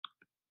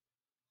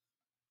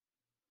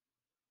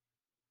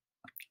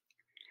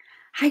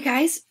Hi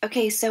guys.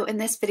 Okay, so in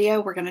this video,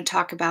 we're going to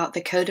talk about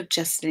the Code of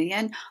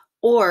Justinian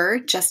or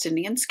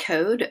Justinian's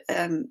Code.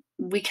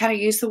 We kind of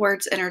use the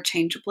words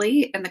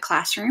interchangeably in the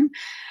classroom.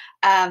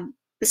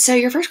 So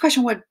your first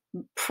question would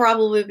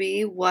probably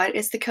be, what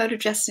is the Code of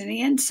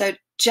Justinian? So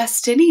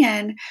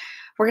Justinian,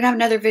 we're going to have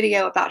another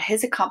video about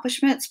his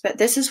accomplishments, but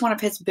this is one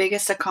of his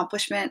biggest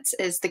accomplishments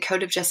is the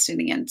Code of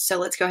Justinian. So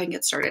let's go ahead and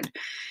get started.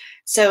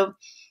 So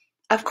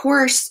of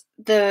course,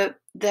 the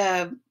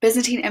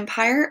Byzantine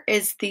Empire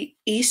is the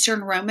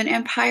Eastern Roman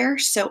Empire,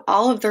 so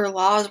all of their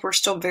laws were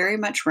still very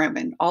much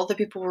Roman. All the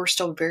people were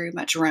still very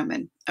much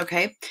Roman,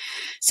 okay?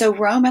 So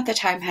Rome at the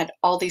time had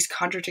all these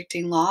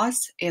contradicting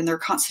laws, and their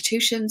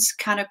constitutions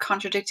kind of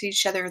contradicted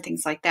each other and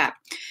things like that.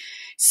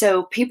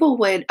 So people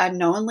would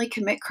unknowingly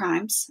commit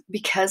crimes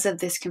because of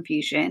this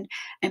confusion,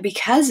 and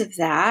because of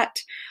that,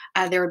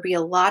 there would be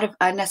a lot of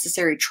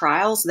unnecessary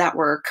trials that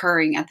were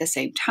occurring at the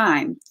same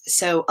time.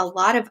 So a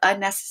lot of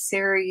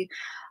unnecessary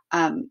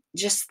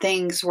just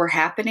things were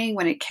happening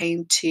when it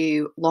came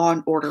to law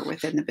and order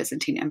within the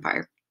Byzantine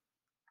Empire,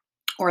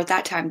 or at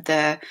that time,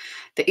 the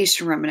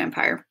Eastern Roman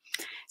Empire.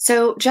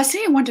 So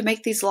Justinian wanted to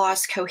make these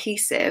laws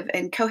cohesive,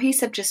 and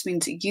cohesive just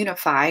means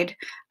unified,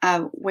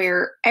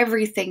 where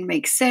everything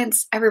makes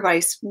sense.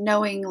 Everybody's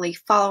knowingly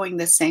following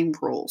the same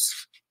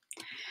rules.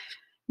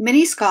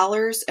 Many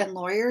scholars and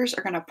lawyers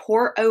are going to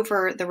pore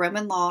over the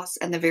Roman laws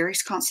and the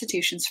various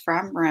constitutions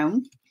from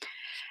Rome,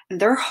 and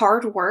their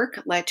hard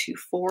work led to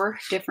 4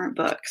 different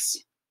books.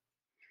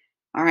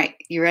 All right,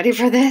 you ready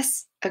for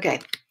this? Okay.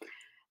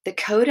 The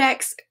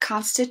Codex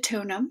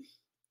Constitutionum.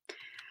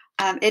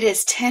 It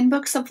is 10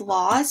 books of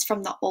laws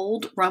from the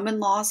old Roman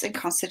laws and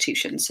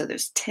constitutions. So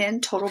there's 10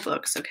 total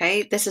books,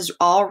 okay? This is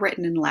all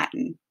written in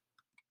Latin.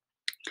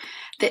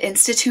 The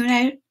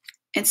Institutiones,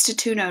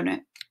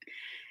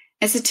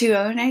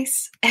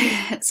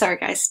 sorry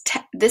guys,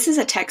 this is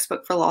a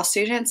textbook for law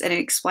students, and it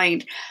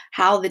explained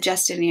how the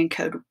Justinian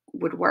Code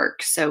would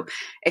work. So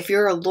if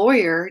you're a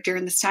lawyer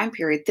during this time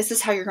period, this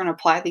is how you're going to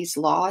apply these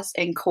laws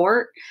in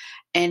court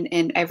and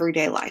in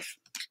everyday life.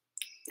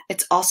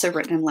 It's also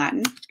written in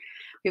Latin.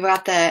 We've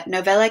got the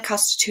Novellae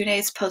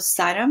Constitutiones Post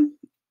Situm,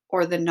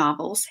 or the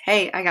novels.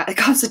 Hey, I got the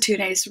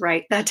Constitutiones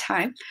right that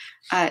time.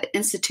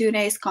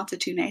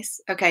 Constitutiones,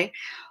 okay,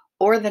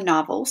 or the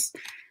novels.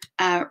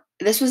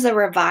 This was a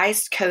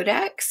revised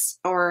codex,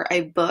 or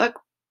a book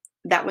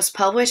that was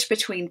published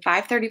between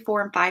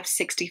 534 and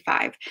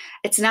 565.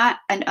 It's not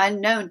an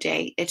unknown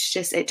date. It's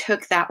just it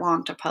took that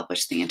long to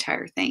publish the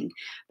entire thing.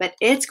 But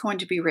it's going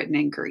to be written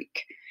in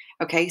Greek.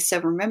 Okay, so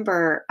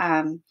remember,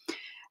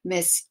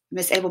 Miss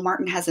Abel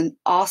Martin has an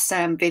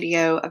awesome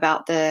video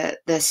about the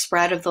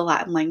spread of the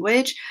Latin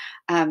language,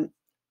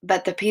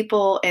 but the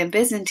people in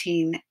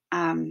Byzantine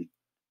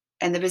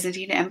and the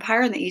Byzantine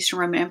Empire and the Eastern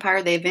Roman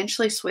Empire, they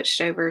eventually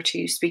switched over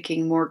to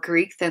speaking more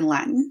Greek than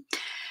Latin,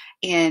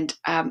 and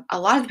a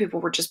lot of the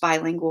people were just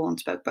bilingual and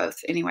spoke both.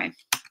 Anyway,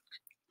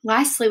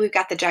 lastly, we've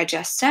got the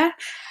Digesta.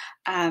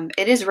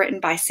 It is written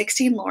by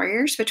 16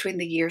 lawyers between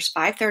the years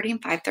 530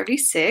 and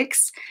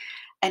 536.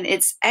 And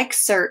it's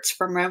excerpts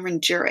from Roman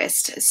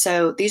jurists.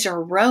 So these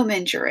are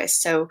Roman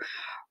jurists. So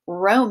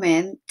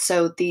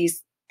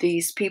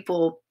these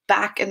people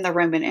back in the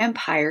Roman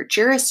Empire,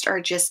 jurists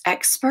are just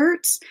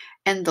experts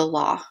in the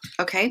law,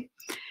 okay?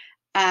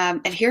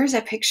 And here's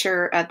a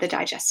picture of the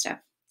Digesta.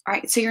 All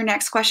right, so your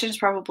next question is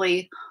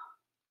probably,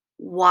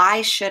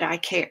 why should I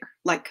care?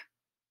 Like,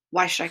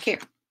 why should I care?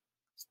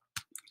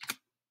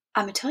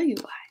 I'm gonna tell you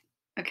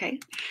why, okay?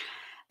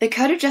 The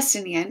Code of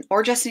Justinian,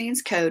 or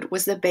Justinian's Code,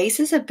 was the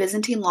basis of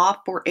Byzantine law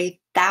for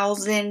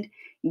 1,000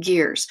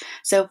 years.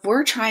 So if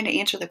we're trying to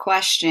answer the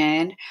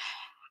question,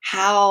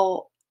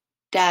 how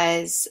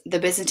does the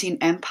Byzantine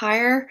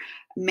Empire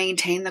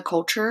maintain the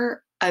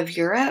culture of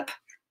Europe?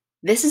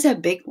 This is a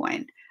big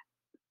one.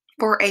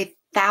 For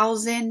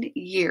 1,000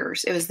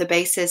 years, it was the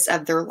basis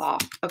of their law,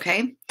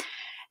 okay?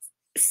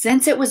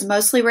 Since it was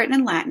mostly written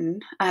in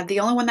Latin, the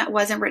only one that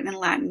wasn't written in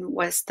Latin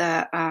was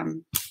the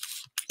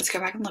let's go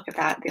back and look at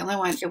that. The only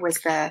one, it was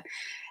the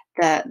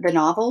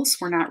novels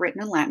were not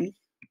written in Latin.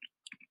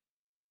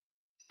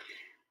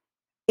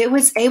 It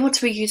was able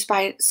to be used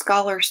by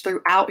scholars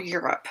throughout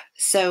Europe.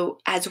 So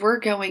as we're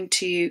going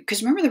to,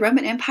 because remember the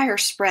Roman Empire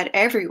spread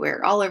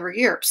everywhere, all over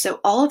Europe. So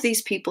all of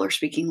these people are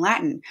speaking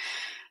Latin.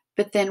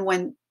 But then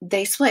when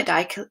they split,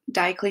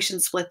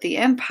 Diocletian split the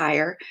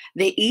empire,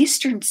 the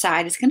eastern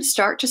side is going to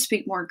start to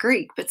speak more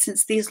Greek. But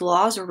since these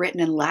laws were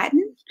written in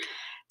Latin,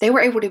 they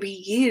were able to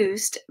be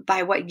used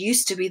by what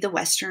used to be the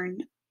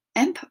Western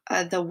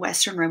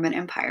Roman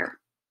Empire.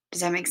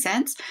 Does that make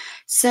sense?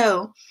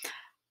 So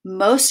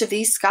most of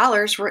these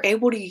scholars were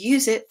able to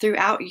use it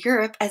throughout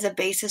Europe as a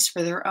basis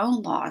for their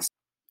own laws.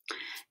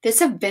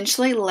 This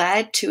eventually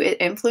led to it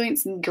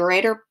influencing the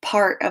greater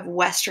part of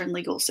Western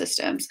legal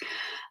systems.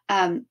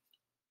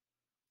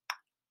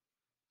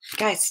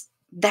 Guys,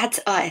 that's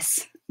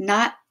us,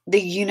 not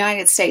the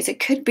United States. It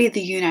could be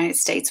the United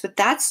States, but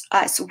that's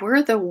us.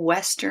 We're the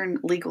Western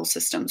legal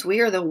systems. We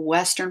are the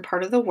Western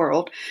part of the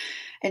world.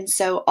 And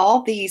so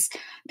all these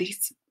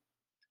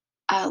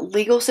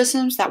legal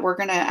systems that we're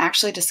going to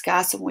actually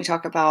discuss when we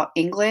talk about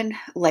England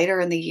later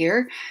in the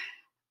year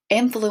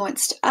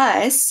influenced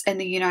us in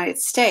the United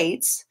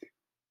States,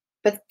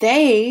 but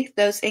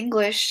those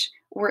English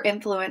were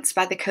influenced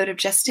by the Code of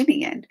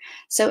Justinian.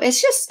 So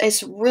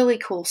it's really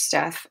cool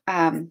stuff.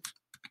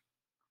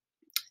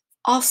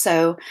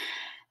 Also,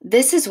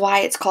 this is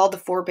why it's called the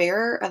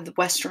forebearer of the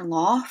Western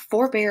law.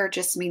 Forebearer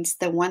just means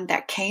the one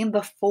that came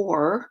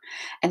before,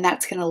 and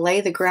that's going to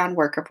lay the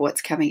groundwork of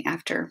what's coming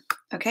after.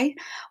 Okay,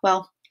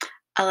 well,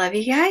 I love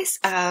you guys.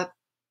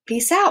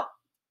 Peace out.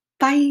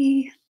 Bye.